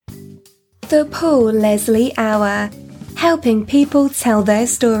The Paul Leslie Hour, helping people tell their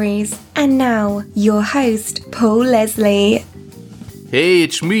stories. And now, your host, Paul Leslie. Hey,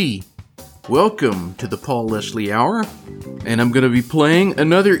 it's me. Welcome to the Paul Leslie Hour. And I'm going to be playing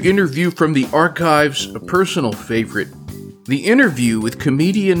another interview from the archives, a personal favorite. The interview with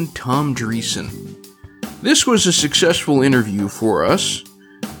comedian Tom Dreesen. This was a successful interview for us.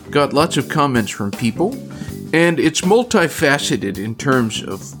 Got lots of comments from people. And it's multifaceted in terms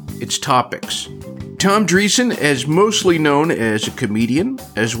of its topics. Tom Dreesen is mostly known as a comedian,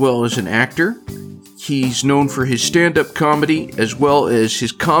 as well as an actor. He's known for his stand-up comedy, as well as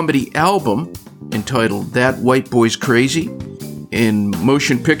his comedy album, entitled That White Boy's Crazy. In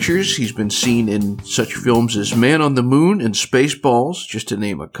motion pictures, he's been seen in such films as Man on the Moon and Spaceballs, just to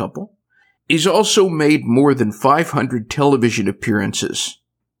name a couple. He's also made more than 500 television appearances,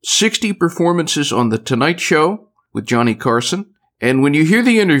 60 performances on The Tonight Show with Johnny Carson. And when you hear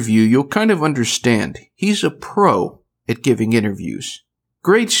the interview, you'll kind of understand. He's a pro at giving interviews.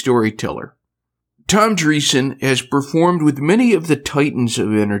 Great storyteller. Tom Dreesen has performed with many of the titans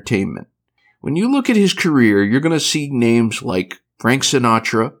of entertainment. When you look at his career, you're going to see names like Frank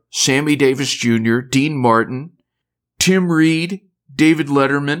Sinatra, Sammy Davis Jr., Dean Martin, Tim Reed, David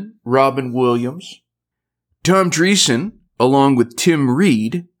Letterman, Robin Williams. Tom Dreesen, along with Tim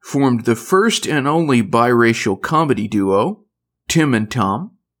Reed, formed the first and only biracial comedy duo, Tim and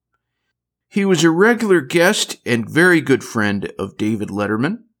Tom. He was a regular guest and very good friend of David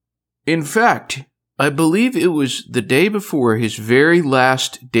Letterman. In fact, I believe it was the day before his very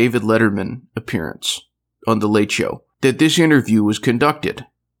last David Letterman appearance on The Late Show that this interview was conducted.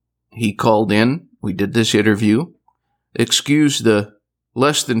 He called in, we did this interview. Excuse the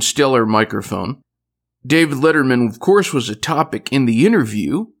less than stellar microphone. David Letterman, of course, was a topic in the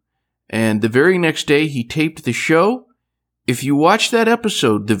interview, and the very next day he taped the show. If you watch that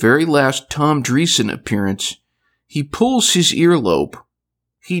episode, the very last Tom Dreesen appearance, he pulls his earlobe.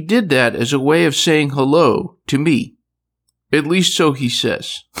 He did that as a way of saying hello to me. At least so he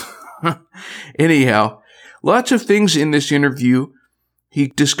says. Anyhow, lots of things in this interview. He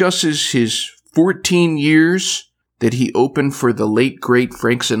discusses his 14 years that he opened for the late, great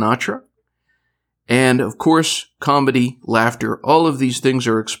Frank Sinatra. And, of course, comedy, laughter, all of these things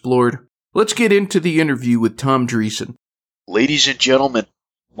are explored. Let's get into the interview with Tom Dreesen. Ladies and gentlemen,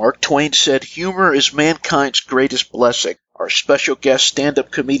 Mark Twain said humor is mankind's greatest blessing. Our special guest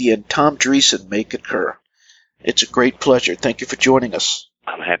stand-up comedian Tom Dreesen may concur. It's a great pleasure. Thank you for joining us.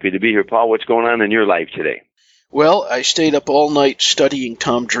 I'm happy to be here, Paul. What's going on in your life today? Well, I stayed up all night studying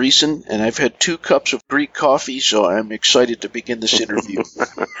Tom Dreesen, and I've had 2 cups of Greek coffee, so I'm excited to begin this interview.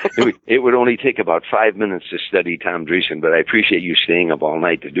 It would only take about 5 minutes to study Tom Dreesen, but I appreciate you staying up all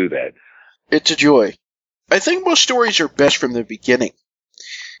night to do that. It's a joy. I think most stories are best from the beginning.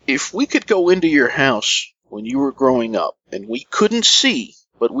 If we could go into your house when you were growing up, and we couldn't see,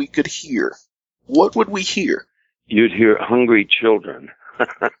 but we could hear, what would we hear? You'd hear hungry children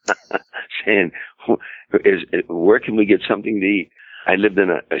saying, where can we get something to eat? I lived in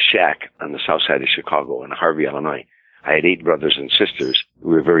a shack on the south side of Chicago in Harvey, Illinois. I had 8 brothers and sisters.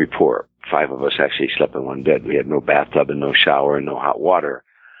 We were very poor. 5 of us actually slept in one bed. We had no bathtub and no shower and no hot water.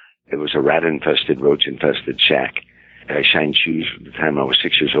 It was a rat-infested, roach-infested shack. I shined shoes from the time I was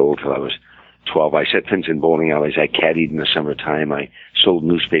 6 years old till I was 12. I set pins in bowling alleys. I caddied in the summertime. I sold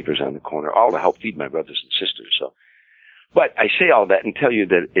newspapers on the corner, all to help feed my brothers and sisters. But I say all that and tell you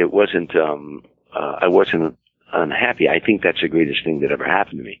that it wasn't, I wasn't unhappy. I think that's the greatest thing that ever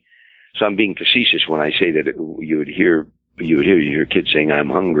happened to me. So I'm being facetious when I say that you would hear your kids saying, I'm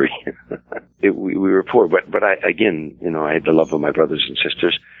hungry. We were poor, but I had the love of my brothers and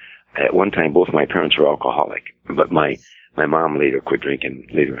sisters. At one time, both my parents were alcoholic, but my mom later quit drinking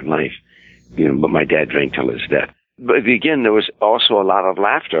later in life, but my dad drank till his death. But again, there was also a lot of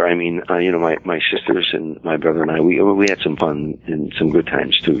laughter. I mean, my sisters and my brother and I, we had some fun and some good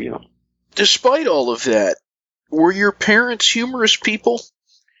times too, Despite all of that, were your parents humorous people?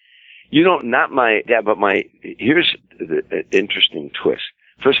 Not my dad, but here's the interesting twist.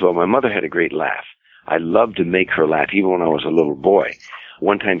 First of all, my mother had a great laugh. I loved to make her laugh, even when I was a little boy.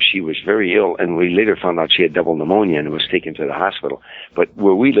 One time she was very ill, and we later found out she had double pneumonia and was taken to the hospital. But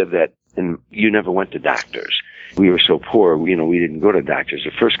where we lived and you never went to doctors. We were so poor, we didn't go to doctors. The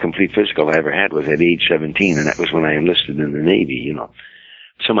first complete physical I ever had was at age 17, and that was when I enlisted in the Navy,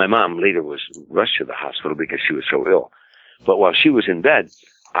 So my mom later was rushed to the hospital because she was so ill. But while she was in bed,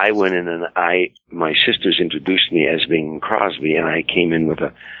 I went in and my sisters introduced me as being Crosby, and I came in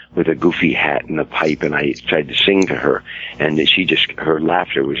with a goofy hat and a pipe, and I tried to sing to her, and her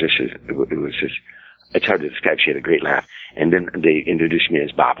laughter was just it's hard to describe. She had a great laugh. And then they introduced me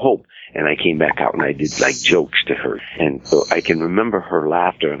as Bob Hope. And I came back out and I did like jokes to her. And so I can remember her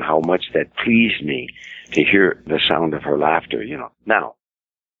laughter and how much that pleased me to hear the sound of her laughter, you know. Now,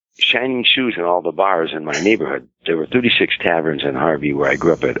 shining shoes in all the bars in my neighborhood. There were 36 taverns in Harvey, where I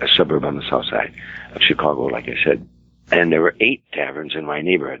grew up, at a suburb on the south side of Chicago, like I said. And there were 8 taverns in my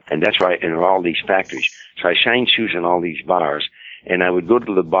neighborhood. And that's why, and there were all these factories. So I shined shoes in all these bars. And I would go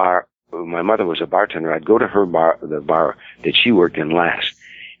to the bar. My mother was a bartender. I'd go to her bar, the bar that she worked in last.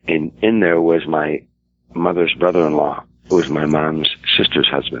 And in there was my mother's brother-in-law, who was my mom's sister's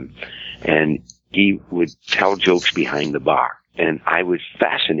husband. And he would tell jokes behind the bar. And I was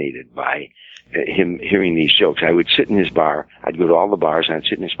fascinated by him hearing these jokes. I would sit in his bar. I'd go to all the bars, and I'd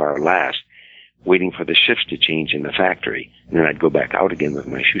sit in his bar last, waiting for the shifts to change in the factory. And then I'd go back out again with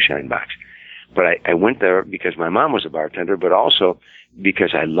my shoe shine box. But I went there because my mom was a bartender, but also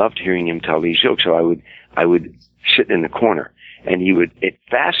because I loved hearing him tell these jokes. So I would sit in the corner, and it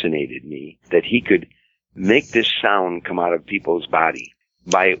fascinated me that he could make this sound come out of people's body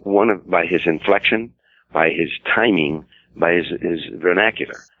by his inflection, by his timing, by his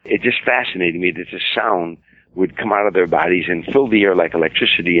vernacular. It just fascinated me that the sound would come out of their bodies and fill the air like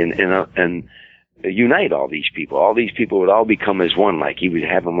electricity and unite all these people. All these people would all become as one, like he would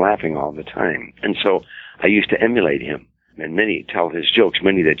have them laughing all the time. And so I used to emulate him. And many tell his jokes,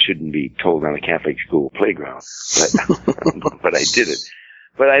 many that shouldn't be told on a Catholic school playground. But I did it.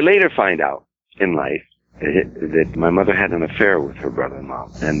 But I later find out in life that my mother had an affair with her brother-in-law,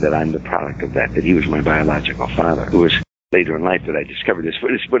 and that I'm the product of that he was my biological father. It was later in life that I discovered this,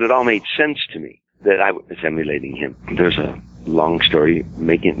 but it all made sense to me that I was emulating him. There's a long story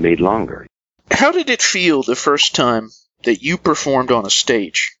made longer. How did it feel the first time that you performed on a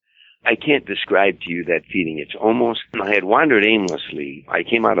stage? I can't describe to you that feeling. It's almost, I had wandered aimlessly. I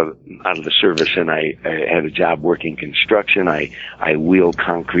came out of the service, and I had a job working construction. I wheeled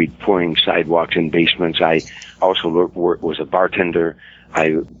concrete, pouring sidewalks in basements. I also was a bartender.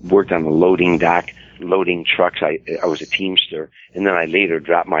 I worked on the loading dock, loading trucks. I was a teamster. And then I later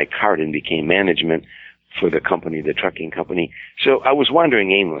dropped my cart and became management for the company, the trucking company. So I was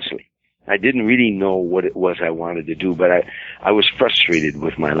wandering aimlessly. I didn't really know what it was I wanted to do, but I was frustrated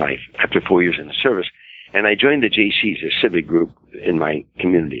with my life after 4 years in the service. And I joined the JCs, a civic group in my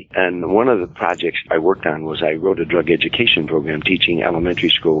community. And one of the projects I worked on was I wrote a drug education program teaching elementary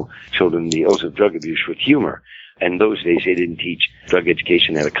school children the ills of drug abuse with humor. And those days they didn't teach drug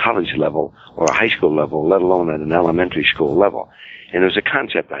education at a college level or a high school level, let alone at an elementary school level. And it was a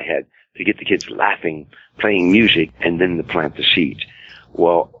concept I had to get the kids laughing, playing music, and then to plant the seeds.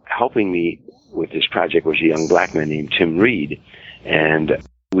 Well, helping me with this project was a young black man named Tim Reed, and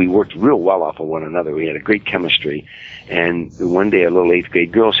we worked real well off of one another. We had a great chemistry, and one day a little 8th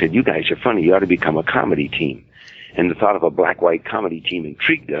grade girl said, "You guys are funny. You ought to become a comedy team." And the thought of a black-white comedy team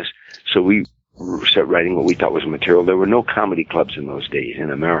intrigued us, so we started writing what we thought was material. There were no comedy clubs in those days in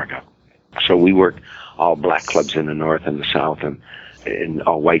America, so we worked all black clubs in the North and the South, and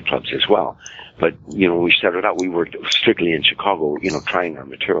all white clubs as well. But, when we started out, we worked strictly in Chicago, trying our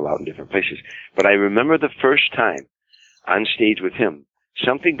material out in different places. But I remember the first time on stage with him,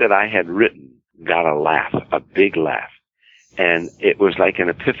 something that I had written got a laugh, a big laugh. And it was like an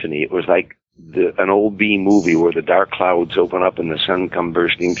epiphany. It was like an old B movie where the dark clouds open up and the sun come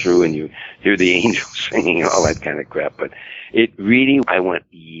bursting through and you hear the angels singing and all that kind of crap. But it really, I went,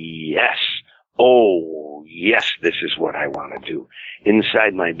 yes. Oh, yes, this is what I want to do.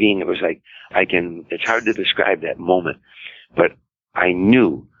 Inside my being, it was like, it's hard to describe that moment, but I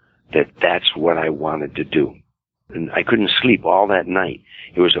knew that that's what I wanted to do. And I couldn't sleep all that night.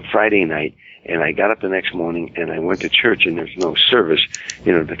 It was a Friday night, and I got up the next morning, and I went to church, and there's no service,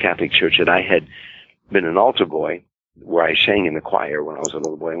 the Catholic church that I had been an altar boy, where I sang in the choir when I was a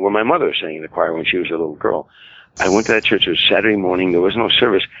little boy, and where my mother sang in the choir when she was a little girl. I went to that church. It was Saturday morning. There was no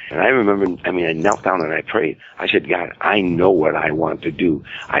service. And I remember, I knelt down and I prayed. I said, God, I know what I want to do.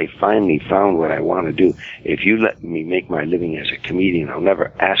 I finally found what I want to do. If you let me make my living as a comedian, I'll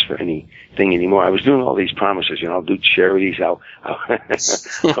never ask for anything anymore. I was doing all these promises. I'll do charities. I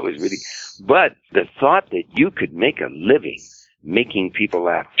was really, but the thought that you could make a living making people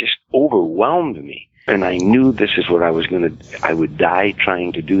laugh just overwhelmed me. And I knew this is what I would die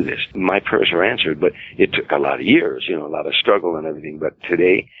trying to do this. My prayers were answered, but it took a lot of years, a lot of struggle and everything. But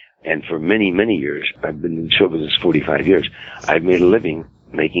today, and for many, many years, I've been in show business 45 years, I've made a living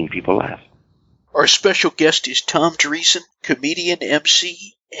making people laugh. Our special guest is Tom Dreesen, comedian,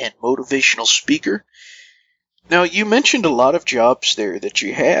 MC, and motivational speaker. Now, you mentioned a lot of jobs there that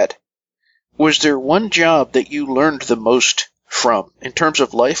you had. Was there one job that you learned the most from in terms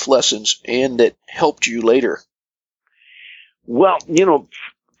of life lessons and that helped you later? Well,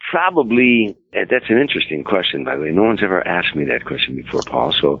 probably, that's an interesting question, by the way. No one's ever asked me that question before,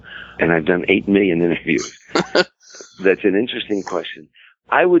 Paul, and I've done 8 million interviews. That's an interesting question.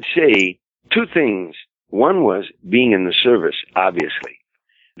 I would say 2 things. One was being in the service, obviously,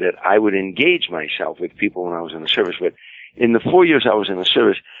 that I would engage myself with people when I was in the service. But in the 4 years I was in the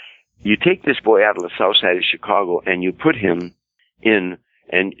service, you take this boy out of the south side of Chicago and you put him in,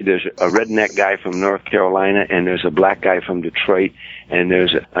 and there's a redneck guy from North Carolina, and there's a black guy from Detroit, and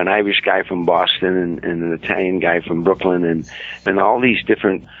there's an Irish guy from Boston, and an Italian guy from Brooklyn, and all these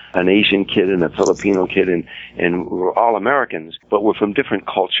different, an Asian kid and a Filipino kid, and we're all Americans, but we're from different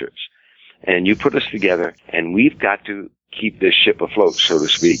cultures. And you put us together, and we've got to keep this ship afloat, so to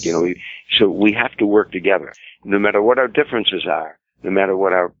speak. So we have to work together. No matter what our differences are, no matter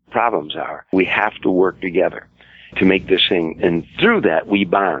what our problems are, we have to work together to make this thing. And through that, we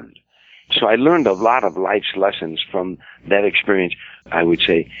bond. So I learned a lot of life's lessons from that experience. I would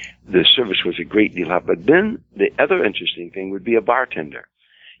say the service was a great deal help. But then the other interesting thing would be a bartender.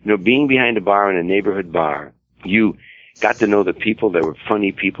 Being behind a bar in a neighborhood bar, you got to know the people. There were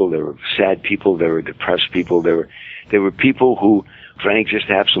funny people, there were sad people, there were depressed people, there were people who drank just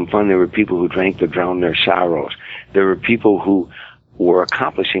to have some fun, there were people who drank to drown their sorrows, there were people who were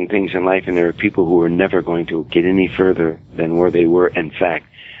accomplishing things in life, and there were people who were never going to get any further than where they were. In fact,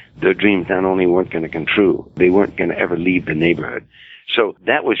 their dreams not only weren't going to come true, they weren't going to ever leave the neighborhood. So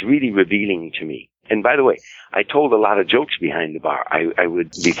that was really revealing to me. And by the way, I told a lot of jokes behind the bar. I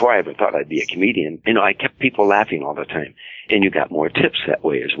would, before I ever thought I'd be a comedian, I kept people laughing all the time. And you got more tips that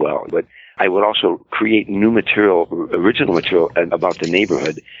way as well. But I would also create new material, original material about the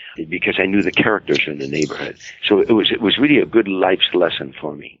neighborhood, because I knew the characters in the neighborhood. So it was really a good life's lesson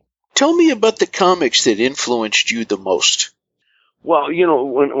for me. Tell me about the comics that influenced you the most. Well,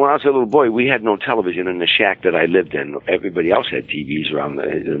 when I was a little boy, we had no television in the shack that I lived in. Everybody else had TVs around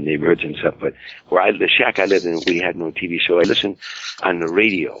the neighborhoods and stuff, but the shack I lived in, we had no TV, so I listened on the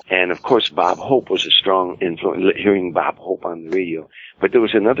radio. And of course, Bob Hope was a strong influence, hearing Bob Hope on the radio. But there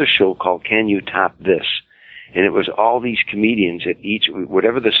was another show called Can You Top This? And it was all these comedians at each,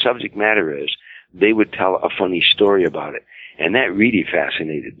 whatever the subject matter is, they would tell a funny story about it. And that really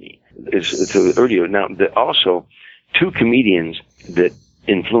fascinated me. Now, also, 2 comedians that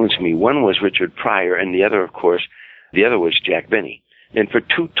influenced me. One was Richard Pryor, and the other was Jack Benny. And for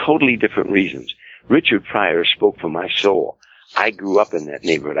 2 totally different reasons. Richard Pryor spoke for my soul. I grew up in that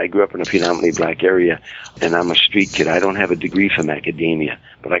neighborhood. I grew up in a predominantly black area, and I'm a street kid. I don't have a degree from academia,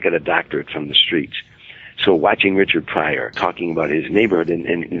 but I got a doctorate from the streets. So watching Richard Pryor talking about his neighborhood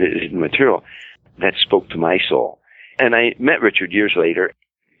and his material, that spoke to my soul. And I met Richard years later,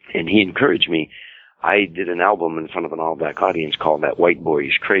 and he encouraged me. I did an album in front of an all-black audience called That White Boy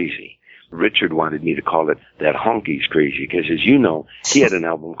Is Crazy. Richard wanted me to call it That Honky's Crazy, because as you know, he had an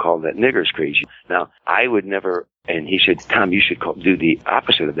album called That Nigger's Crazy. Now, I would never, and he said, Tom, you should do the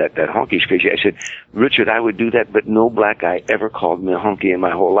opposite of that Honky's Crazy. I said, Richard, I would do that, but no black guy ever called me a honky in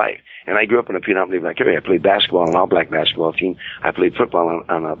my whole life. And I grew up in a predominantly black area. I played basketball on an all-black basketball team. I played football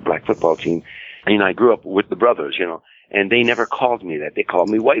on a black football team. And, I grew up with the brothers, and they never called me that. They called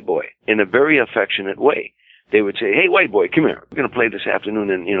me white boy in a very affectionate way. They would say, hey, white boy, come here. We're going to play this afternoon.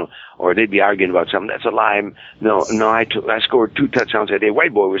 And, or they'd be arguing about something. That's a lie. No, I scored 2 touchdowns that day.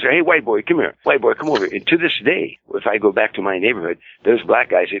 White boy would say, hey, white boy, come here. White boy, come over. And to this day, if I go back to my neighborhood, there's black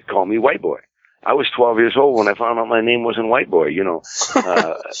guys that call me white boy. I was 12 years old when I found out my name wasn't white boy,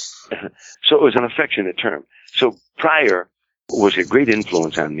 So it was an affectionate term. So Pryor was a great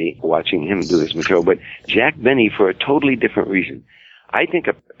influence on me, watching him do his material. But Jack Benny, for a totally different reason. I think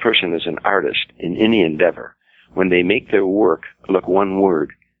a person is an artist in any endeavor when they make their work look, one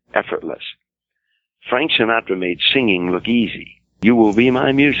word, effortless. Frank Sinatra made singing look easy. You will be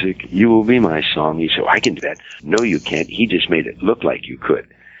my music, you will be my song. You say, I can do that. No, you can't. He just made it look like you could.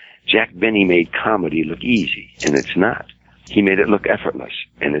 Jack Benny made comedy look easy, and it's not. He made it look effortless,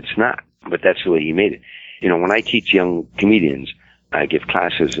 and it's not. But that's the way he made it. When I teach young comedians, I give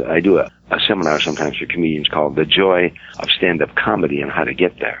classes, I do a seminar sometimes for comedians called The Joy of Stand-Up Comedy and How to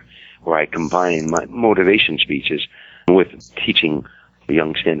Get There, where I combine my motivation speeches with teaching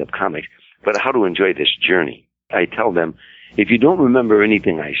young stand-up comics, but how to enjoy this journey. I tell them, if you don't remember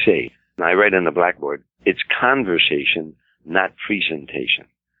anything I say, and I write on the blackboard, it's conversation, not presentation.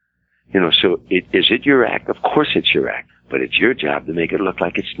 So is it your act? Of course it's your act, but it's your job to make it look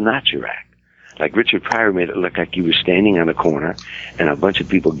like it's not your act. Like Richard Pryor made it look like he was standing on a corner and a bunch of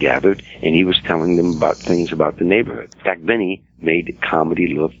people gathered and he was telling them about things about the neighborhood. Jack Benny made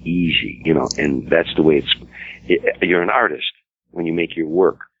comedy look easy, and that's the way you're an artist. when you make your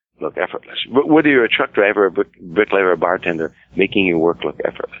work look effortless. But whether you're a truck driver, a bricklayer, or a bartender, making your work look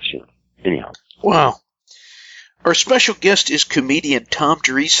effortless, Anyhow. Wow. Our special guest is comedian Tom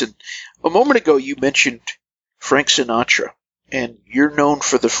Dreesen. A moment ago you mentioned Frank Sinatra, and you're known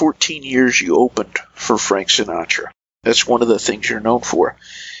for the 14 years you opened for Frank Sinatra. That's one of the things you're known for.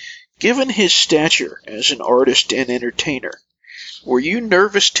 Given his stature as an artist and entertainer, were you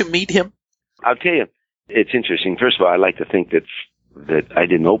nervous to meet him? I'll tell you, it's interesting. First of all, I like to think that I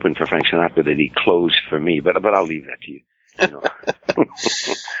didn't open for Frank Sinatra, that he closed for me, but I'll leave that to you.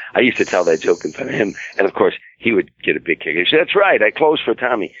 I used to tell that joke in front of him, and of course, he would get a big kick. He said, "That's right, I closed for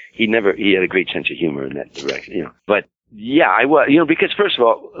Tommy." He had a great sense of humor in that direction, But yeah, I was, because first of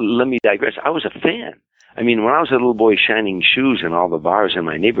all, let me digress. I was a fan. I mean, when I was a little boy shining shoes in all the bars in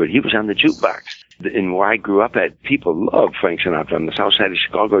my neighborhood, he was on the jukebox. And where I grew up at, people loved Frank Sinatra on the south side of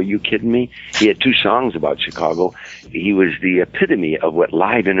Chicago. Are you kidding me? He had 2 songs about Chicago. He was the epitome of what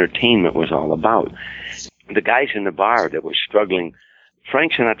live entertainment was all about. The guys in the bar that were struggling,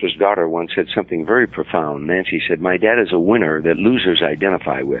 Frank Sinatra's daughter once said something very profound. Nancy said, "My dad is a winner that losers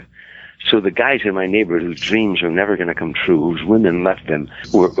identify with." So the guys in my neighborhood whose dreams were never going to come true, whose women left them,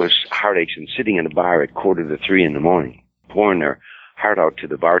 was heartaches and sitting in a bar at 2:45 in the morning, pouring their heart out to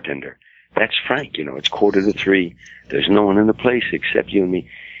the bartender. That's Frank, it's 2:45. There's no one in the place except you and me.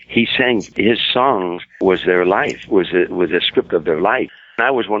 He sang, his songs was their life, was a script of their life. And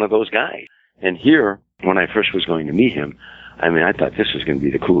I was one of those guys. And here, when I first was going to meet him, I thought this was going to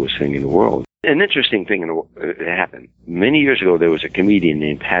be the coolest thing in the world. An interesting thing happened. Many years ago, there was a comedian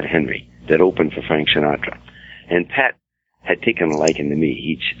named Pat Henry that opened for Frank Sinatra. And Pat had taken a liking to me.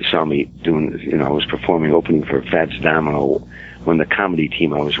 He saw me doing, I was performing, opening for Fats Domino when the comedy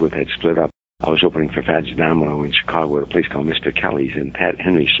team I was with had split up. I was opening for Fats Domino in Chicago at a place called Mr. Kelly's, and Pat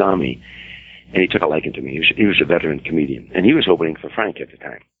Henry saw me, and he took a liking to me. He was a veteran comedian, and he was opening for Frank at the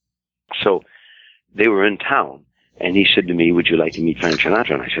time. So they were in town, and he said to me, "Would you like to meet Frank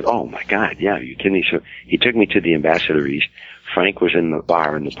Sinatra?" And I said, "Oh, my God, yeah, are you kidding me?" So he took me to the Ambassador East. Frank was in the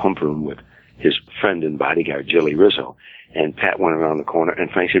bar in the pump room with his friend and bodyguard, Jilly Rizzo. And Pat went around the corner,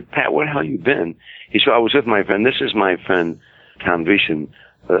 and Frank said, "Pat, where the hell you been?" He said, "I was with my friend. This is my friend, Tom Dreesen,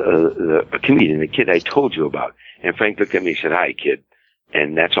 a comedian, the kid I told you about." And Frank looked at me and said, "Hi, kid."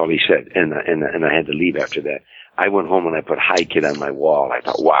 And that's all he said. And I had to leave after that. I went home and I put "Hi, kid" on my wall. I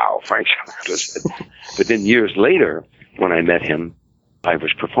thought, wow, Frank Sinatra. But then years later, when I met him, I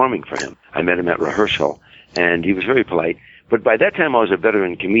was performing for him. I met him at rehearsal, and he was very polite. But by that time, I was a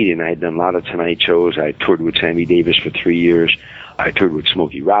veteran comedian. I had done a lot of Tonight shows. I toured with Sammy Davis for 3 years. I toured with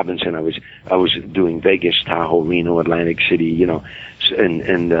Smokey Robinson. I was doing Vegas, Tahoe, Reno, Atlantic City,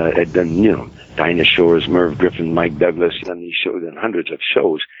 and I'd done, Dinah Shores, Merv Griffin, Mike Douglas, done these shows, and hundreds of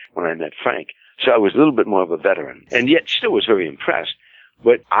shows when I met Frank. So I was a little bit more of a veteran, and yet still was very impressed.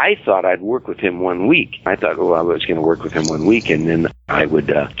 But I thought I'd work with him 1 week. I thought, I was going to work with him 1 week, and then I would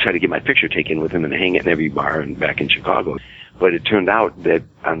try to get my picture taken with him and hang it in every bar and back in Chicago. But it turned out that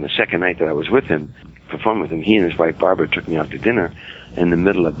on the second night that I was with him, performing with him, he and his wife Barbara took me out to dinner. In the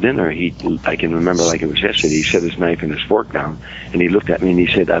middle of dinner, I can remember like it was yesterday, he set his knife and his fork down, and he looked at me and he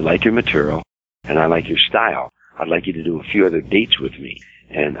said, "I like your material, and I like your style. I'd like you to do a few other dates with me."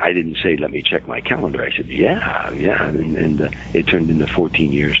 And I didn't say, "Let me check my calendar." I said, yeah. And it turned into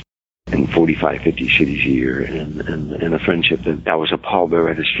 14 years and 45, 50 cities a year and a friendship. That was a pallbearer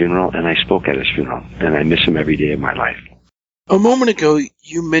at his funeral, and I spoke at his funeral, and I miss him every day of my life. A moment ago,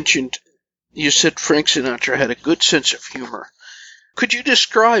 you said Frank Sinatra had a good sense of humor. Could you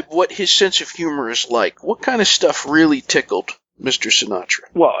describe what his sense of humor is like? What kind of stuff really tickled Mr. Sinatra?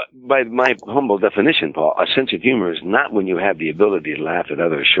 Well, by my humble definition, Paul, a sense of humor is not when you have the ability to laugh at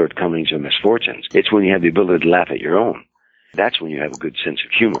others' shortcomings or misfortunes. It's when you have the ability to laugh at your own. That's when you have a good sense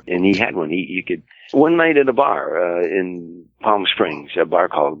of humor. And he had one. You could, one night at a bar in Palm Springs, a bar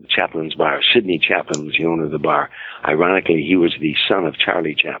called Chaplin's Bar. Sidney Chaplin was the owner of the bar. Ironically, he was the son of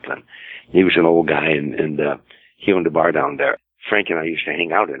Charlie Chaplin. He was an old guy, and he owned a bar down there. Frank and I used to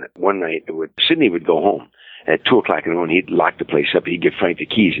hang out in it. One night, Sidney would go home. At 2 o'clock in the morning, he'd lock the place up. He'd give Frank the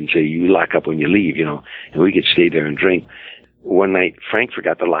keys and say, "You lock up when you leave," and we could stay there and drink. One night, Frank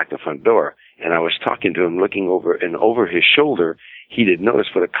forgot to lock the front door, and I was talking to him, looking over, and over his shoulder, he didn't notice,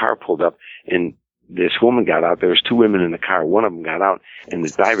 but a car pulled up, and this woman got out. There was 2 women in the car. One of them got out, and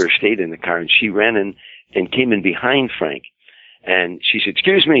the driver stayed in the car, and she ran in and came in behind Frank. And she said,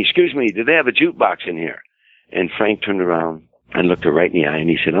 excuse me, do they have a jukebox in here?" And Frank turned around and looked her right in the eye, and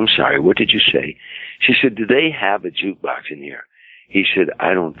he said, "I'm sorry, what did you say?" She said, "Do they have a jukebox in here?" He said,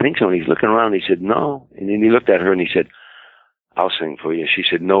 "I don't think so." And he's looking around, he said, "No." And then he looked at her and he said, I'll sing for you. She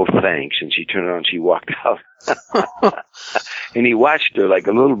said, no, thanks. And she turned around and she walked out. And he watched her like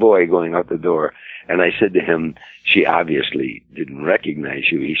a little boy going out the door. And I said to him, she obviously didn't recognize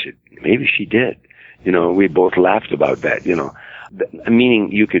you. He said, maybe she did. We both laughed about that,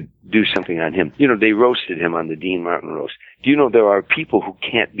 meaning you could do something on him. They roasted him on the Dean Martin roast. Do you know there are people who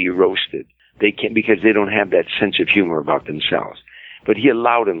can't be roasted? They can't because they don't have that sense of humor about themselves. But he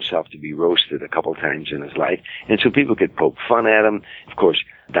allowed himself to be roasted a couple times in his life, and so people could poke fun at him. Of course,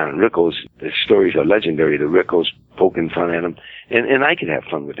 Don Rickles, the stories are legendary, the Rickles poking fun at him, and I could have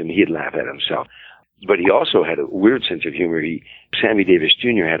fun with him. He'd laugh at himself. But he also had a weird sense of humor. Sammy Davis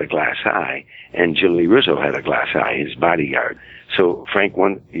Jr. had a glass eye, and Julie Rizzo had a glass eye, his bodyguard. So Frank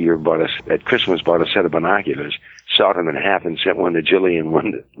one year at Christmas bought a set of binoculars, sawed them in half, and sent one to Julie and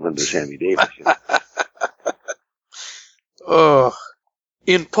one to Sammy Davis. Oh.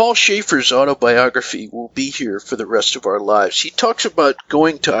 In Paul Schaefer's autobiography, We'll Be Here for the Rest of Our Lives, he talks about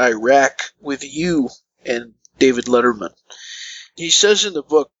going to Iraq with you and David Letterman. He says in the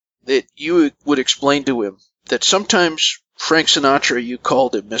book that you would explain to him that sometimes Frank Sinatra, you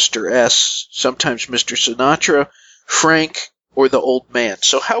called him Mr. S, sometimes Mr. Sinatra, Frank, or the old man.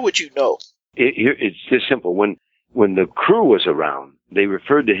 So how would you know? It's just simple. When the crew was around, they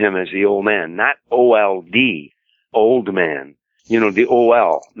referred to him as the old man, not O-L-D, old man. The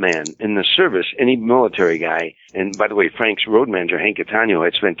OL man in the service, any military guy. And by the way, Frank's road manager, Hank Catania,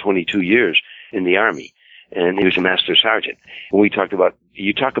 had spent 22 years in the Army, and he was a master sergeant. When you talk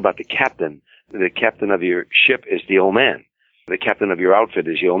about the captain of your ship is the old man. The captain of your outfit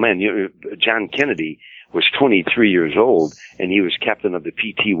is the old man. John Kennedy was 23 years old, and he was captain of the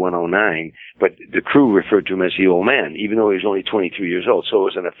PT-109, but the crew referred to him as the old man, even though he was only 23 years old. So it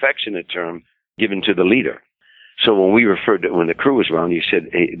was an affectionate term given to the leader. So when the crew was around, you said,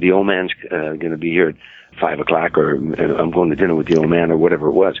 hey, the old man's going to be here at 5 o'clock, or I'm going to dinner with the old man, or whatever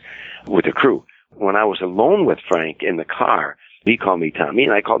it was, with the crew. When I was alone with Frank in the car, he called me Tommy,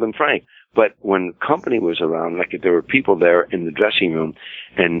 and I called him Frank. But when company was around, like if there were people there in the dressing room,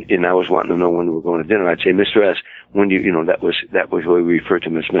 and I was wanting to know when we were going to dinner, I'd say, Mr. S, when do you, that was the way we referred to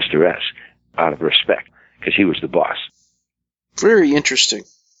him as Mr. S, out of respect, because he was the boss. Very interesting.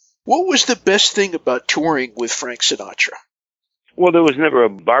 What was the best thing about touring with Frank Sinatra? Well, there was never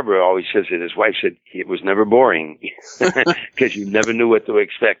Barbara always says it, his wife said, it was never boring, because you never knew what to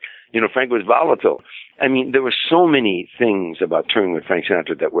expect. Frank was volatile. I mean, there were so many things about touring with Frank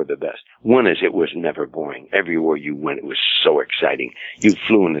Sinatra that were the best. One is it was never boring. Everywhere you went, it was so exciting. You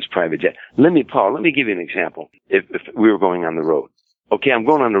flew in this private jet. Paul, let me give you an example. If we were going on the road. Okay, I'm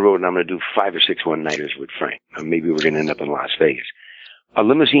going on the road, and I'm going to do 5 or 6 one-nighters with Frank. Maybe we're going to end up in Las Vegas. A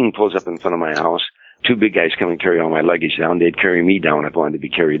limousine pulls up in front of my house. 2 big guys come and carry all my luggage down. They'd carry me down if I wanted to be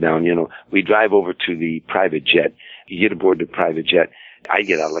carried down. We drive over to the private jet. You get aboard the private jet. I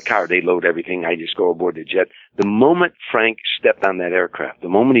get out of the car. They load everything. I just go aboard the jet. The moment Frank stepped on that aircraft, the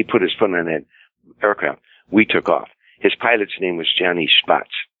moment he put his foot on that aircraft, we took off. His pilot's name was Johnny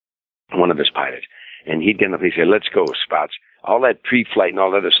Spots, one of his pilots. And he'd get up and he'd say, let's go, Spots. All that pre-flight and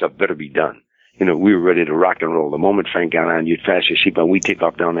all that other stuff better be done. We were ready to rock and roll. The moment Frank got on, you'd fasten your seatbelt, we'd take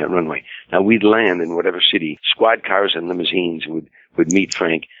off down that runway. Now, we'd land in whatever city. Squad cars and limousines would meet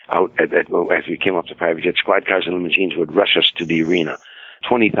Frank out as we came up the private jet. Squad cars and limousines would rush us to the arena.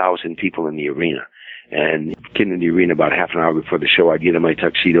 20,000 people in the arena. And get in the arena about half an hour before the show. I'd get in my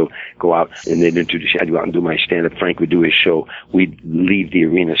tuxedo, go out, and they'd introduce. I'd go out and do my stand-up. Frank would do his show. We'd leave the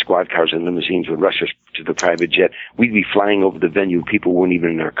arena. Squad cars and limousines would rush us to the private jet. We'd be flying over the venue. People weren't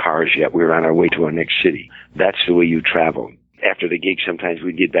even in their cars yet. We were on our way to our next city. That's the way you travel. After the gig, sometimes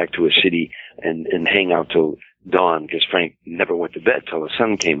we'd get back to a city and hang out till dawn, because Frank never went to bed till the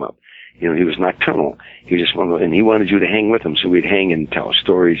sun came up. He was nocturnal. He was just and he wanted you to hang with him, so we'd hang and tell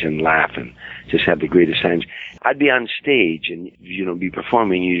stories and laugh and just have the greatest times. I'd be on stage and, be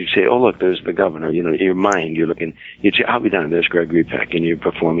performing. You'd say, oh, look, there's the governor. In your mind, you're looking. You'd say, I'll be down. There's Gregory Peck. And you're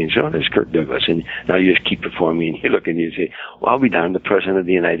performing. And so, oh, there's Kirk Douglas. And now you just keep performing. And you look and you say, well, I'll be down. The President of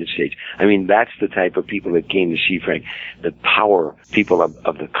the United States. I mean, that's the type of people that came to see Frank. The power people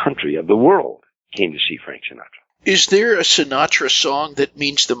of the country, of the world, came to see Frank Sinatra. Is there a Sinatra song that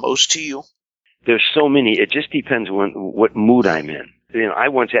means the most to you? There's so many. It just depends on what mood I'm in. I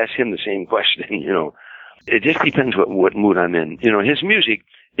once asked him the same question, It just depends what mood I'm in. His music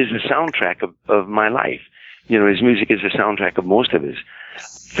is the soundtrack of my life. His music is the soundtrack of most of his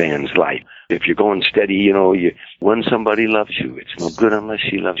fans' life. If you're going steady, when somebody loves you, it's no good unless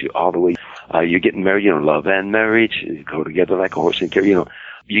she loves you all the way. You're getting married, love and marriage go together like a horse and carriage.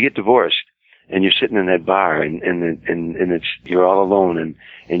 You get divorced. And you're sitting in that bar, and it's you're all alone,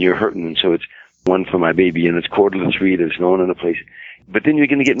 and you're hurting, and so it's One for my baby, and it's quarter to 3. There's no one in the place. But then you're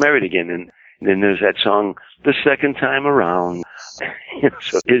going to get married again, and then there's that song, The Second Time Around.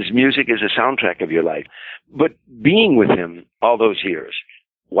 So his music is a soundtrack of your life. But being with him all those years,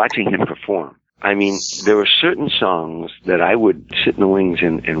 watching him perform, I mean, there were certain songs that I would sit in the wings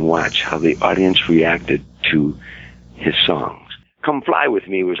and watch how the audience reacted to his songs. Come Fly With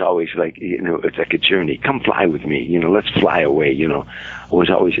Me was always like, it's like a journey. Come fly with me, let's fly away,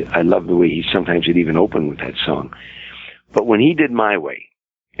 I love the way he sometimes would even open with that song. But when he did My Way,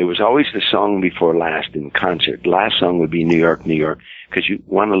 it was always the song before last in concert. Last song would be New York, New York, because you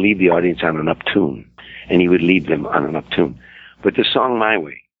want to leave the audience on an up tune, and he would leave them on an up tune. But the song My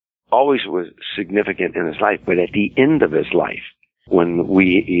Way always was significant in his life, but at the end of his life, when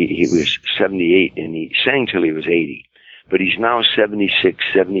he was 78, and he sang till he was 80, but he's now 76,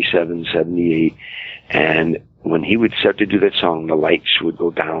 77, 78, and when he would start to do that song, the lights would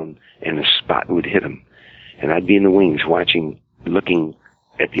go down, and a spot would hit him. And I'd be in the wings watching, looking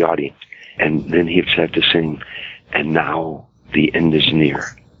at the audience. And then he'd start to sing, and now the end is near.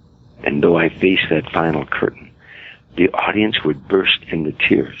 And though I face that final curtain, the audience would burst into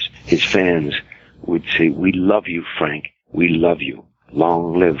tears. His fans would say, we love you, Frank. We love you.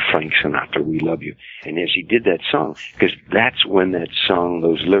 Long live Frank Sinatra. We love you. And as he did that song, because that's when that song,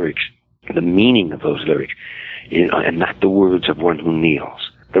 those lyrics, the meaning of those lyrics, and not the words of one who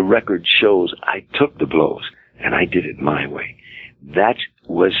kneels. The record shows I took the blows and I did it my way. That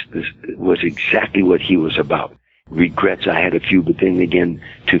was exactly what he was about. Regrets, I had a few, but then again,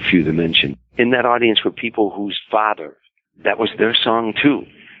 too few to mention. In that audience were people whose father, that was their song too.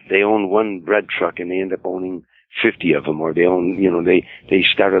 They owned one bread truck and they ended up owning 50 of them, or they own, they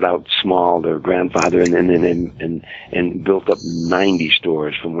started out small, their grandfather, and built up 90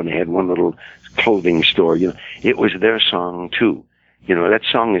 stores from when they had one little clothing store. It was their song too. That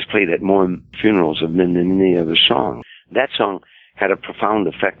song is played at more funerals than any other song. That song had a profound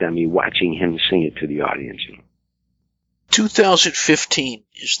effect on me watching him sing it to the audience. 2015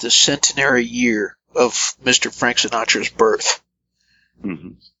 is the centenary year of Mr. Frank Sinatra's birth. Mm-hmm.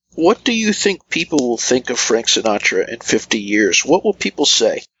 What do you think people will think of Frank Sinatra in 50 years? What will people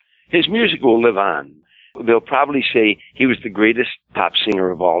say? His music will live on. They'll probably say he was the greatest pop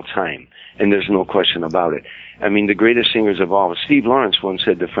singer of all time, and there's no question about it. I mean, the greatest singers of all. Steve Lawrence once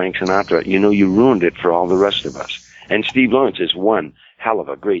said to Frank Sinatra, you ruined it for all the rest of us. And Steve Lawrence is one hell of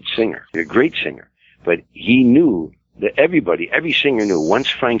a great singer, a great singer. But he knew that every singer knew once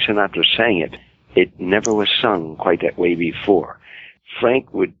Frank Sinatra sang it, it never was sung quite that way before.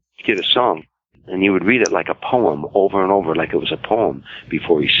 Frank would get a song, and he would read it like a poem over and over, like it was a poem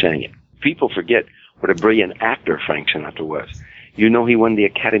before he sang it. People forget what a brilliant actor Frank Sinatra was. He won the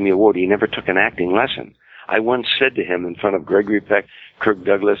Academy Award. He never took an acting lesson. I once said to him in front of Gregory Peck, Kirk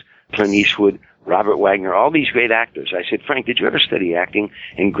Douglas, Clint Eastwood, Robert Wagner, all these great actors, I said, Frank, did you ever study acting?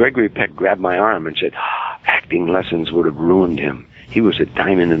 And Gregory Peck grabbed my arm and said, acting lessons would have ruined him. He was a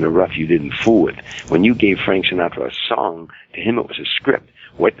diamond in the rough you didn't fool with. When you gave Frank Sinatra a song, to him it was a script.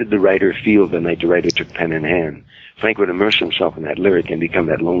 What did the writer feel the night the writer took pen in hand? Frank would immerse himself in that lyric and become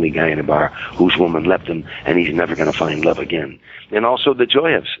that lonely guy in a bar whose woman left him and he's never going to find love again. And also the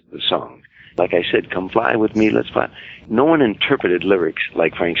joy of the song. Like I said, come fly with me, let's fly. No one interpreted lyrics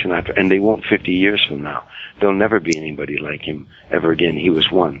like Frank Sinatra, and they won't 50 years from now. There'll never be anybody like him ever again. He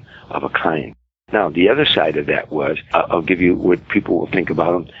was one of a kind. Now, the other side of that was, I'll give you what people will think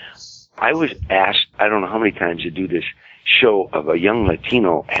about him. I was asked, I don't know how many times, to do this show of a young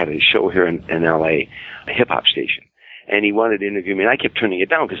Latino, had a show here in L.A., a hip-hop station. And he wanted to interview me, and I kept turning it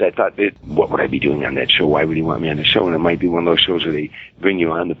down because I thought, what would I be doing on that show? Why would he want me on the show? And it might be one of those shows where they bring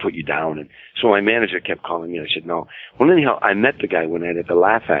you on to put you down. And so my manager kept calling me, and I said, no. Well, anyhow, I met the guy one night at the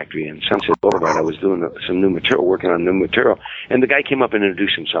Laugh Factory in Sunset Boulevard. I was doing some new material, working on new material, and the guy came up and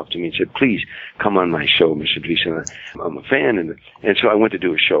introduced himself to me and said, please come on my show, Mr. Dreesen. I'm a fan. And so I went to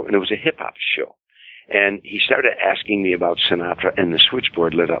do a show, and it was a hip-hop show. And he started asking me about Sinatra, and the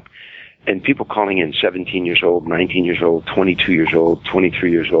switchboard lit up. And people calling in, 17 years old, 19 years old, 22 years old,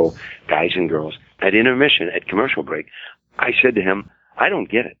 23 years old, guys and girls. At intermission, at commercial break, I said to him, I don't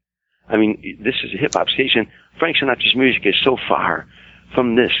get it. I mean, this is a hip-hop station. Frank Sinatra's music is so far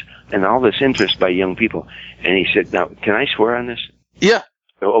from this and all this interest by young people. And he said, now, can I swear on this? Yeah.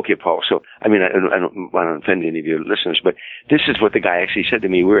 Oh, okay, Paul. So, I mean, I don't want to offend any of your listeners, but this is what the guy actually said to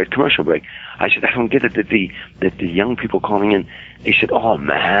me. We were at commercial break. I said, I don't get it that the young people calling in. He said, oh,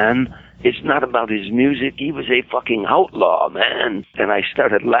 man, it's not about his music. He was a fucking outlaw, man. And I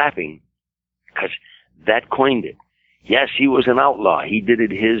started laughing because that coined it. Yes, he was an outlaw. He did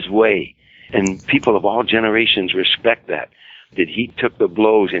it his way. And people of all generations respect that. that he took the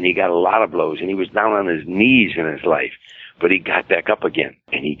blows, and he got a lot of blows, and he was down on his knees in his life, but he got back up again,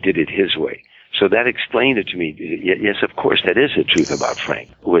 and he did it his way. So that explained it to me. Yes, of course, that is the truth about Frank.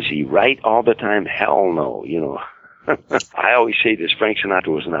 Was he right all the time? Hell no, you know. I always say this, Frank Sinatra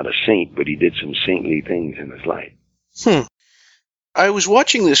was not a saint, but he did some saintly things in his life. I was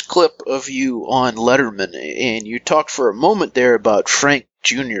watching this clip of you on Letterman, and you talked for a moment there about Frank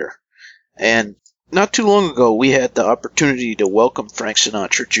Jr. And not too long ago, we had the opportunity to welcome Frank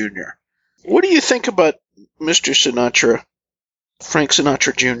Sinatra Jr. What do you think about Mr. Sinatra, Frank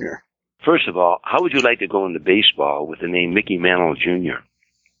Sinatra Jr.? First of all, how would you like to go into baseball with the name Mickey Mantle Jr.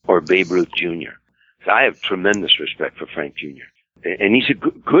 or Babe Ruth Jr.? So I have tremendous respect for Frank Jr. And he's a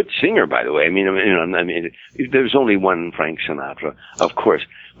good singer, by the way. I mean, there's only one Frank Sinatra, of course,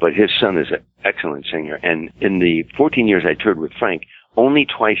 but his son is an excellent singer. And in the 14 years I toured with Frank, only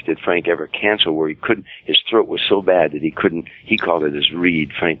twice did Frank ever cancel where he couldn't, his throat was so bad that he couldn't, he called it his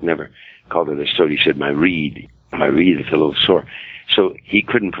reed. Frank never called it his throat. He said, my reed is a little sore. So he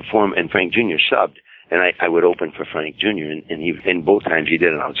couldn't perform, and Frank Jr. subbed. And I would open for Frank Jr., and both times he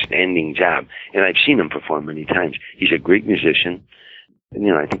did an outstanding job. And I've seen him perform many times. He's a great musician.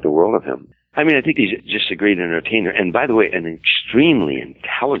 And, I think the world of him. I mean, I think he's just a great entertainer. And by the way, an extremely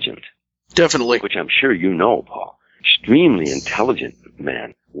intelligent. Definitely. Which I'm sure you know, Paul. Extremely intelligent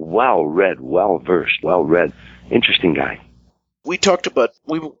man. Well-read, well-versed, well-read. Interesting guy. We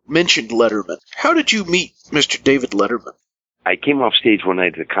mentioned Letterman. How did you meet Mr. David Letterman? I came off stage one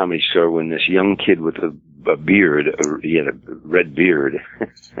night at the Comedy Store when this young kid with a beard, he had a red beard,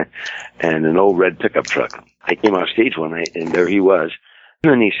 and an old red pickup truck. I came off stage one night, and there he was.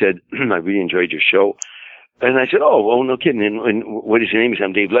 And he said, I really enjoyed your show. And I said, oh, no kidding. And what is your name? He said,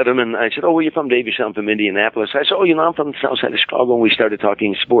 I'm Dave Letterman. I said, oh, where are you from, Dave? He said, I'm from Indianapolis. I said, oh, I'm from the south side of Chicago. And we started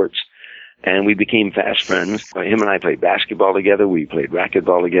talking sports. And we became fast friends. Him and I played basketball together. We played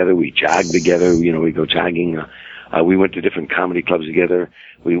racquetball together. We jogged together. We go jogging. We went to different comedy clubs together.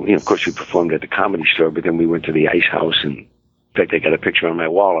 Of course, we performed at the Comedy Store, but then we went to the Ice House. And in fact, I got a picture on my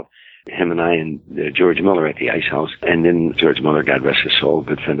wall of him and I and George Miller at the Ice House. And then George Miller, God rest his soul, a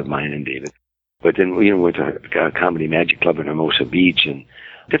good friend of mine, and David. But then we went to a Comedy Magic Club in Hermosa Beach and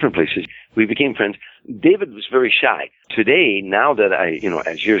different places. We became friends. David was very shy. Today, now that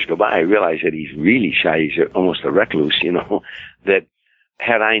as years go by, I realize that he's really shy. He's almost a recluse, that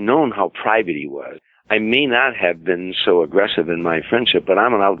had I known how private he was, I may not have been so aggressive in my friendship, but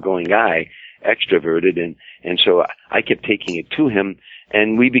I'm an outgoing guy, extroverted, and so I kept taking it to him,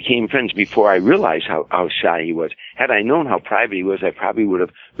 and we became friends before I realized how shy he was. Had I known how private he was, I probably would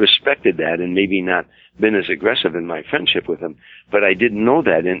have respected that and maybe not been as aggressive in my friendship with him. But I didn't know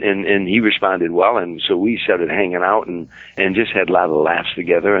that, and he responded well, and so we started hanging out and just had a lot of laughs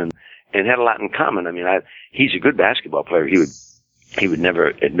together and had a lot in common. I mean, he's a good basketball player. He would never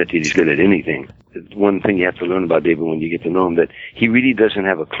admit that he's good at anything. One thing you have to learn about David when you get to know him, that he really doesn't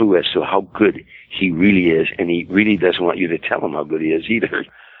have a clue as to how good he really is, and he really doesn't want you to tell him how good he is either.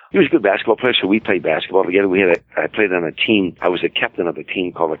 He was a good basketball player, so we played basketball together. I played on a team. I was a captain of a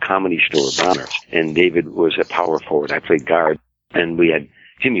team called the Comedy Store Bombers, and David was a power forward. I played guard, and we had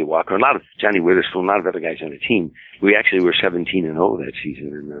Jimmy Walker, Johnny Witherspoon, a lot of other guys on the team. We actually were 17-0 that season,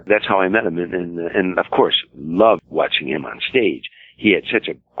 and that's how I met him. And of course, loved watching him on stage. He had such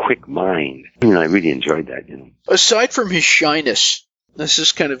a quick mind. I really enjoyed that. Aside from his shyness, this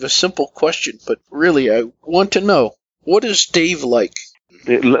is kind of a simple question, but really, I want to know, what is Dave like?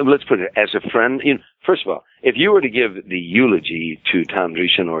 Let's put it as a friend. First of all, if you were to give the eulogy to Tom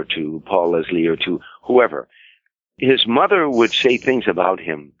Dreesen or to Paul Leslie or to whoever, his mother would say things about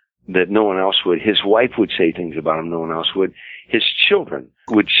him that no one else would. His wife would say things about him no one else would. His children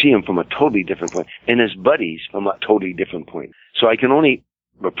would see him from a totally different point, and his buddies from a totally different point. So I can only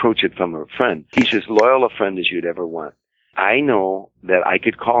approach it from a friend. He's as loyal a friend as you'd ever want. I know that I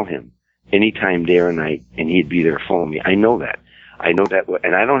could call him anytime, day or night, and he'd be there for me. I know that.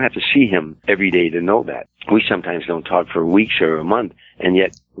 And I don't have to see him every day to know that. We sometimes don't talk for weeks or a month, and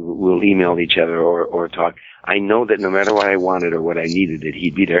yet we'll email each other or talk. I know that no matter what I wanted or what I needed, that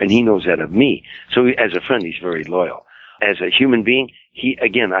he'd be there, and he knows that of me. So as a friend, he's very loyal. As a human being,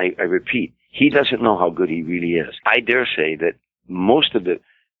 I repeat, he doesn't know how good he really is. I dare say that most of the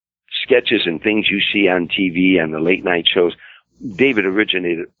sketches and things you see on TV and the late night shows, David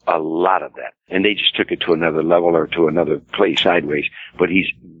originated a lot of that, and they just took it to another level or to another place sideways, but he's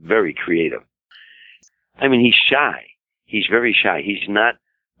very creative. I mean, he's shy. He's very shy. He's not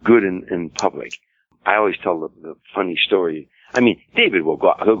good in public. I always tell the funny story. I mean, David he'll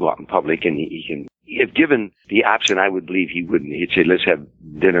go out in public, and he can, if given the option, I would believe he wouldn't. He'd say, let's have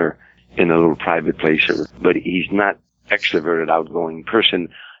dinner in a little private place, but he's not extroverted, outgoing person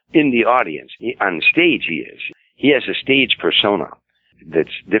in the audience. On stage, he is. He has a stage persona that's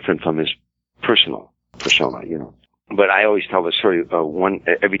different from his personal persona, you know. But I always tell the story,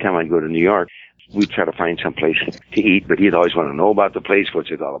 every time I'd go to New York, we'd try to find some place to eat, but he'd always want to know about the place,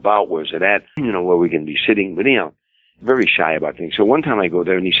 what's it all about, where's it at, you know, where we're going to be sitting. But, you know, very shy about things. So one time I go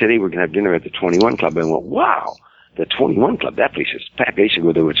there, and he said, hey, we're going to have dinner at the 21 Club. And I went, wow, the 21 Club, that place is packed. I used to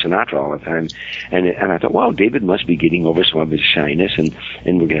go there with Sinatra all the time. And I thought, wow, David must be getting over some of his shyness, and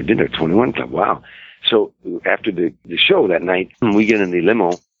we're going to have dinner at 21 Club. Wow. So after the show that night, we get in the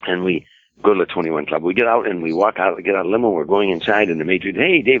limo, and we go to the 21 Club. We get out and we walk out, get out of the limo. We're going inside, and the maitre d',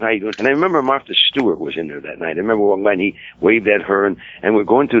 hey, Dave, how you doing? And I remember Martha Stewart was in there that night. I remember walking by, and he waved at her, and we're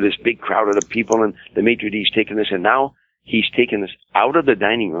going through this big crowd of people, and the maitre d's taking us, and now he's taking us out of the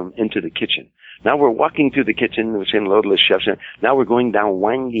dining room into the kitchen. Now we're walking through the kitchen. We're saying hello to the chefs. Now we're going down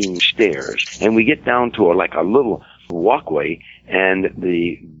winding stairs, and we get down to a little walkway, and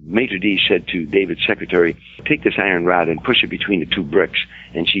the maitre d' said to David's secretary, take this iron rod and push it between the two bricks.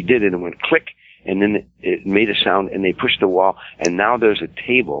 And she did it, and went click, and then it made a sound, and they pushed the wall, and now there's a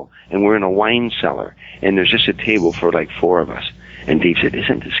table, and we're in a wine cellar, and there's just a table for like 4 of us. And Dave said,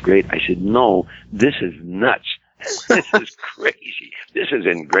 isn't this great? I said, no, this is nuts. This is crazy. This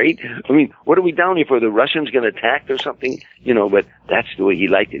isn't great. I mean, what are we down here for? The Russians going to attack or something? You know, but that's the way he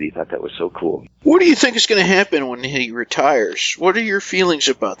liked it. He thought that was so cool. What do you think is going to happen when he retires? What are your feelings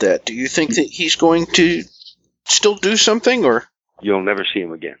about that? Do you think that he's going to still do something, or? You'll never see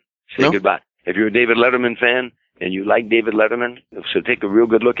him again. Say No? goodbye. If you're a David Letterman fan and you like David Letterman, so take a real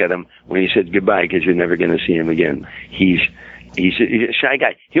good look at him when he says goodbye, because you're never going to see him again. He's a shy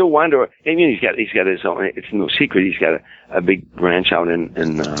guy. He'll wander. I mean, he's got his own. It's no secret. He's got a big ranch out in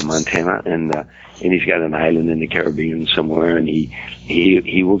Montana, and he's got an island in the Caribbean somewhere, and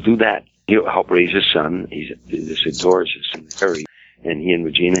he will do that. He'll help raise his son. He just adores his son Harry, and he and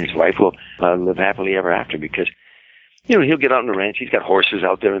Regina, his wife, will live happily ever after, because, you know, he'll get out on the ranch. He's got horses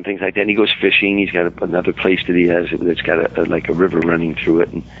out there and things like that. And he goes fishing. He's got another place that he has that's got a river running through it,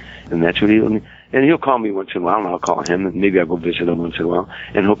 and that's what he'll. And he'll call me once in a while, and I'll call him, and maybe I'll go visit him once in a while,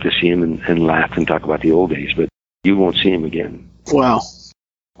 and hope to see him and laugh and talk about the old days. But you won't see him again. Wow.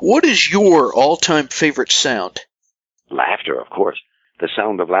 What is your all-time favorite sound? Laughter, of course. The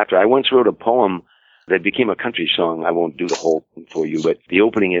sound of laughter. I once wrote a poem that became a country song. I won't do the whole thing for you, but the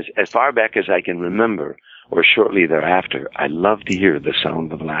opening is, as far back as I can remember, or shortly thereafter, I love to hear the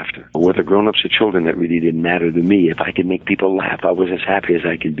sound of laughter. Whether grown-ups or children, that really didn't matter to me. If I could make people laugh, I was as happy as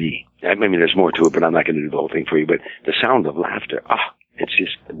I could be. I mean, there's more to it, but I'm not going to do the whole thing for you. But the sound of laughter, it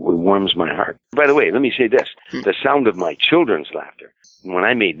warms my heart. By the way, let me say this. The sound of my children's laughter, when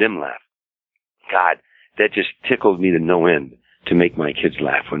I made them laugh, God, that just tickled me to no end to make my kids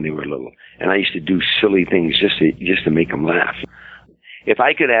laugh when they were little. And I used to do silly things just to make them laugh. If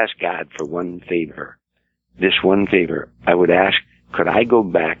I could ask God for one favor, this one favor, I would ask, could I go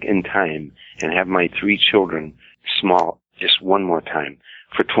back in time and have my 3 children small just one more time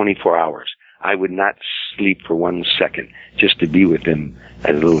for 24 hours? I would not sleep for 1 second just to be with them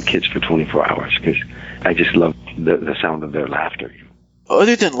as little kids for 24 hours, because I just love the sound of their laughter.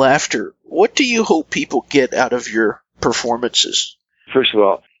 Other than laughter, what do you hope people get out of your performances? First of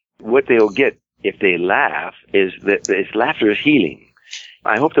all, what they'll get if they laugh is that laughter is healing.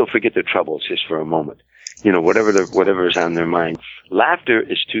 I hope they'll forget their troubles just for a moment. You know, whatever is on their mind. Laughter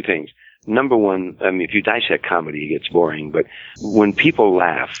is 2 things. Number one, I mean, if you dissect comedy, it gets boring. But when people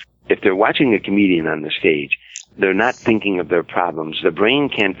laugh, if they're watching a comedian on the stage, they're not thinking of their problems. The brain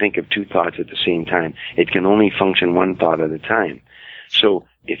can't think of 2 thoughts at the same time. It can only function 1 thought at a time. So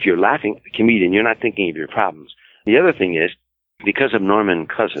if you're laughing at the comedian, you're not thinking of your problems. The other thing is, because of Norman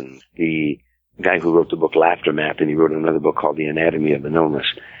Cousins, the guy who wrote the book Laughtermath, and he wrote another book called The Anatomy of an Illness,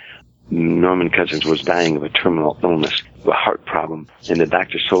 Norman Cousins was dying of a terminal illness, a heart problem, and the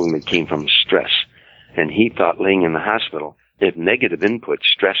doctors told him it came from stress. And he thought, laying in the hospital, if negative input,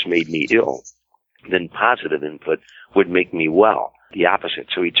 stress, made me ill, then positive input would make me well, the opposite.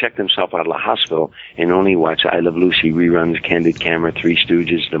 So he checked himself out of the hospital and only watched I Love Lucy reruns, Candid Camera, Three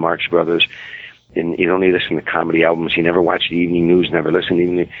Stooges, The Marx Brothers, and he'd only listened to comedy albums. He never watched the evening news, never listened to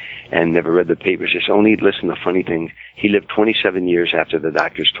evening, and never read the papers. Just only listened to funny things. He lived 27 years after the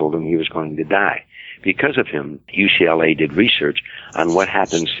doctors told him he was going to die. Because of him, UCLA did research on what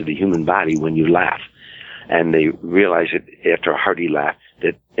happens to the human body when you laugh. And they realized that after a hearty laugh,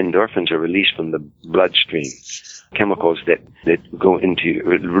 that endorphins are released from the bloodstream, chemicals that go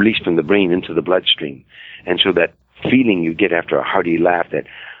released from the brain into the bloodstream. And so that feeling you get after a hearty laugh, that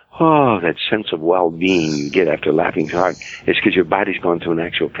that sense of well-being you get after laughing too hard, it's because your body's gone through an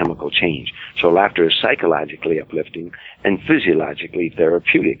actual chemical change. So laughter is psychologically uplifting and physiologically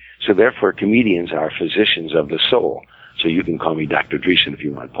therapeutic. So therefore, comedians are physicians of the soul. So you can call me Dr. Dreesen if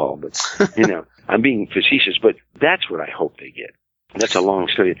you want, Paul. But, I'm being facetious, but that's what I hope they get. That's a long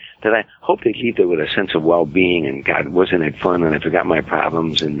story. That I hope they leave there with a sense of well-being and, God, wasn't it fun, and I forgot my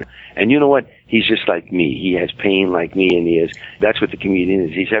problems. And you know what? He's just like me. He has pain like me, and that's what the comedian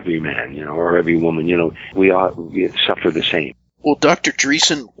is. He's every man, or every woman. We suffer the same. Well, Dr.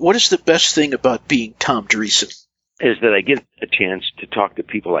 Dreesen, what is the best thing about being Tom Dreesen? Is that I get a chance to talk to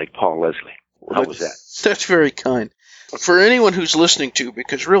people like Paul Leslie. How was that? That's very kind. For anyone who's listening to,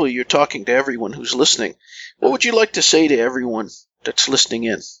 because really you're talking to everyone who's listening, what would you like to say to everyone that's listening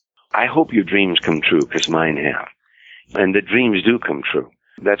in? I hope your dreams come true, because mine have. And the dreams do come true.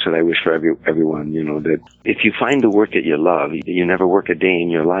 That's what I wish for everyone, that if you find the work that you love, you never work a day in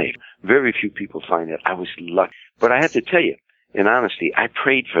your life. Very few people find that. I was lucky. But I have to tell you, in honesty, I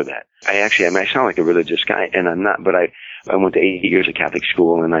prayed for that. I sound like a religious guy, and I'm not, but I went to 8 years of Catholic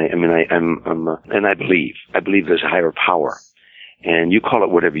school, and I believe there's a higher power. And you call it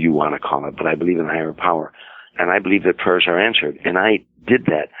whatever you want to call it, but I believe in a higher power. And I believe that prayers are answered. And I did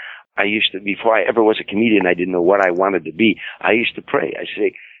that. I used to, before I ever was a comedian, I didn't know what I wanted to be. I used to pray.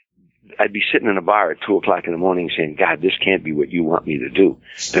 I'd be sitting in a bar at 2:00 in the morning saying, God, this can't be what you want me to do.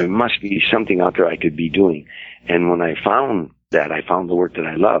 There must be something out there I could be doing. And when I found that, I found the work that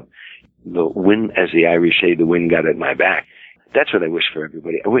I love. The wind, as the Irish say, the wind got at my back. That's what I wish for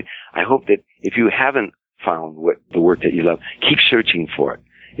everybody. I hope that if you haven't found the work that you love, keep searching for it.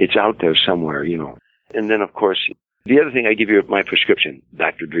 It's out there somewhere, And then, of course, the other thing I give you my prescription,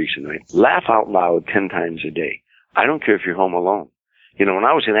 Dr. Dreesen, right? Laugh out loud 10 times a day. I don't care if you're home alone. When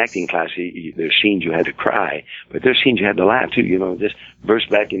I was in acting class, there's scenes you had to cry, but there's scenes you had to laugh too. Just burst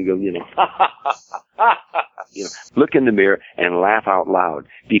back and go, look in the mirror and laugh out loud,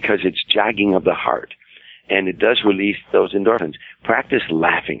 because it's jogging of the heart, and it does release those endorphins. Practice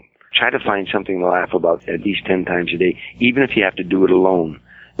laughing. Try to find something to laugh about at least 10 times a day, even if you have to do it alone.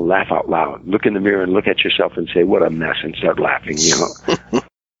 Laugh out loud. Look in the mirror and look at yourself and say, what a mess, and start laughing,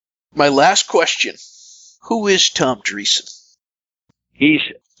 My last question. Who is Tom Dreesen? He's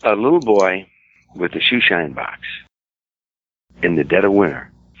a little boy with a shoe shine box in the dead of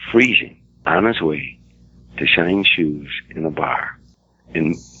winter, freezing, on his way to shine shoes in a bar,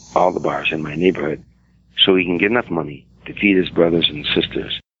 in all the bars in my neighborhood, so he can get enough money to feed his brothers and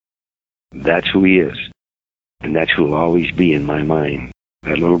sisters. That's who he is. And that's who will always be in my mind.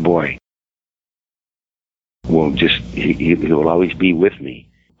 That little boy will he will always be with me,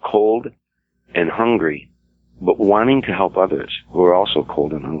 cold and hungry, but wanting to help others who are also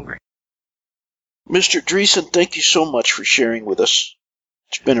cold and hungry. Mr. Dreesen, thank you so much for sharing with us.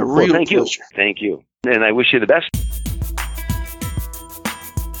 It's been a real pleasure. Thank you. And I wish you the best.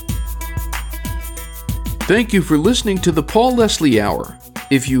 Thank you for listening to the Paul Leslie Hour.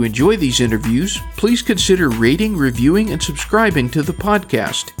 If you enjoy these interviews, please consider rating, reviewing, and subscribing to the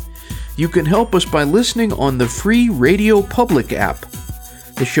podcast. You can help us by listening on the free Radio Public app.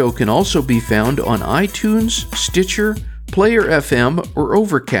 The show can also be found on iTunes, Stitcher, Player FM, or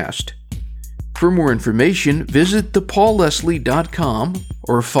Overcast. For more information, visit thepaulleslie.com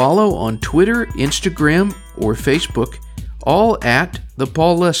or follow on Twitter, Instagram, or Facebook, all at The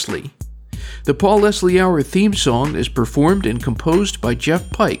Paul Leslie. The Paul Leslie Hour theme song is performed and composed by Jeff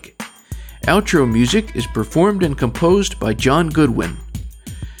Pike. Outro music is performed and composed by John Goodwin.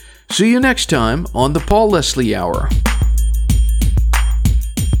 See you next time on the Paul Leslie Hour.